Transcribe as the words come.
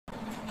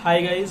Hi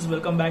guys,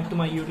 welcome back to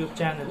my YouTube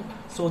channel.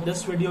 So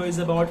this video is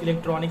about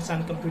electronics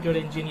and computer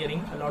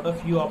engineering. A lot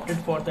of you opted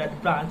for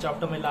that branch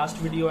after my last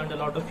video, and a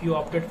lot of you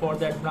opted for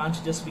that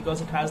branch just because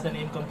it has the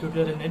name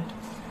computer in it.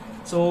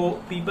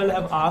 So people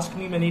have asked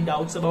me many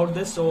doubts about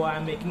this, so I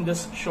am making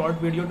this short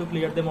video to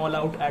clear them all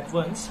out at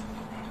once.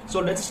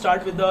 So let's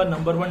start with the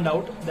number one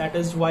doubt, that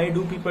is, why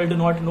do people do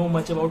not know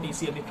much about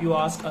ECM? If you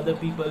ask other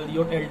people,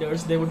 your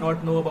elders, they would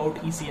not know about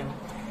ECM.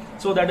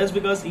 So that is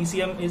because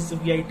ECM is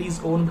VIT's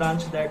own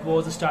branch that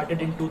was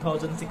started in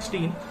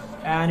 2016,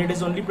 and it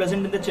is only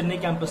present in the Chennai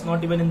campus,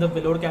 not even in the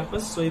Vellore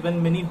campus. So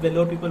even many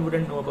Vellore people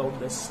wouldn't know about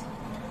this.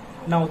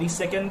 Now the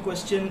second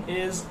question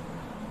is,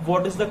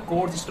 what is the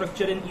course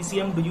structure in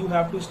ECM? Do you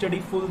have to study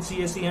full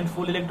CSE and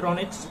full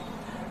electronics?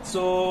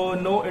 So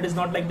no, it is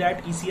not like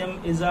that.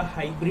 ECM is a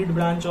hybrid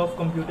branch of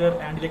computer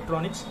and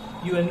electronics.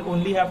 You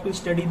only have to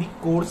study the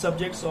core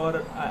subjects,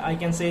 or I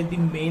can say the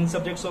main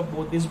subjects of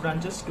both these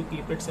branches, to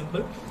keep it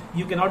simple.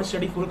 You cannot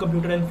study full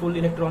computer and full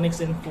electronics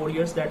in 4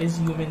 years. That is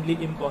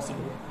humanly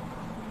impossible.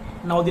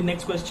 Now the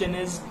next question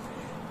is,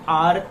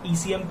 are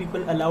ECM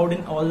people allowed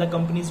in all the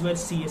companies where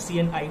CSE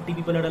and IT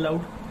people are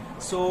allowed?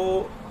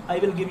 So I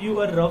will give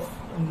you a rough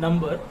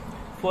number.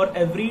 For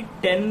every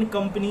 10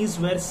 companies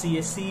where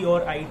CSE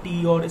or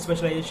IT or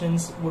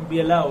specializations would be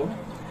allowed,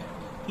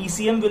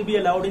 ECM will be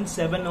allowed in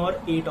 7 or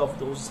 8 of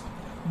those.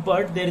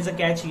 But there is a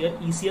catch here.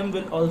 ECM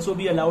will also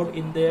be allowed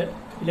in their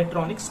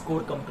electronics core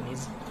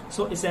companies.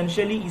 So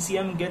essentially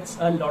ECM gets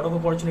a lot of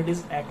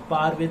opportunities at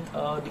par with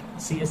the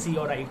CSE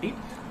or IT.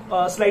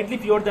 Slightly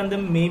fewer than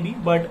them maybe,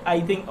 but I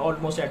think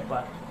almost at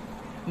par.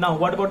 Now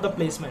what about the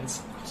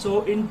placements?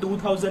 So in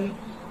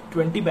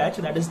 2020 batch,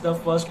 that is the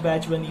first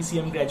batch when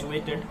ECM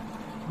graduated,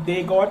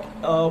 they got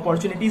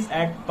opportunities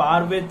at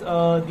par with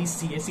the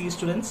CSE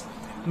students.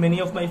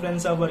 Many of my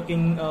friends are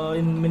working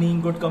in many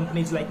good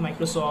companies like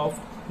Microsoft,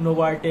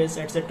 Novartis,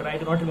 etc. I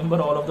do not remember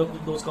all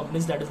of those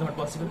companies, that is not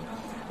possible.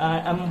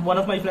 One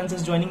of my friends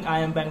is joining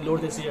IIM Bangalore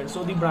this year,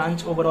 so the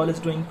branch overall is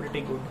doing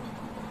pretty good.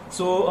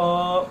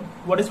 So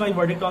what is my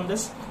verdict on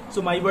this?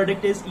 So my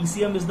verdict is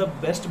ECM is the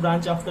best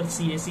branch after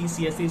CSE,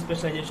 CSE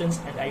specializations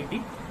and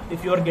IT.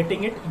 If you are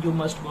getting it, you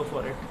must go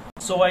for it.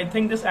 So I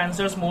think this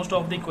answers most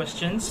of the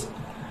questions.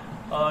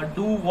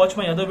 Do watch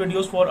my other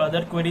videos for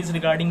other queries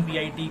regarding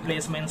VIT,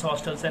 placements,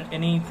 hostels and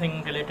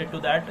anything related to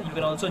that. You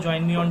can also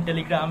join me on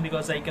Telegram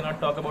because I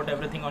cannot talk about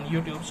everything on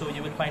YouTube, so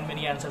you will find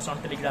many answers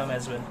on Telegram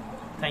as well.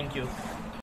 Thank you.